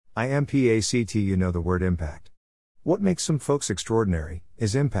IMPACT. You know the word impact. What makes some folks extraordinary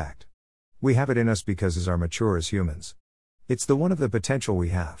is impact. We have it in us because as are mature as humans. It's the one of the potential we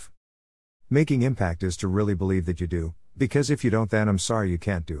have. Making impact is to really believe that you do, because if you don't, then I'm sorry you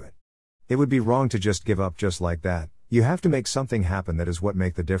can't do it. It would be wrong to just give up just like that. You have to make something happen. That is what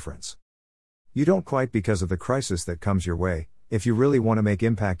make the difference. You don't quite because of the crisis that comes your way. If you really want to make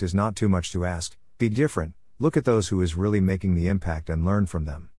impact, is not too much to ask. Be different. Look at those who is really making the impact and learn from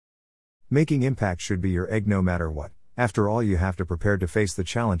them. Making impact should be your egg no matter what. After all, you have to prepare to face the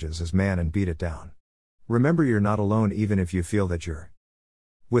challenges as man and beat it down. Remember, you're not alone even if you feel that you're.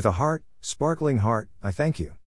 With a heart, sparkling heart, I thank you.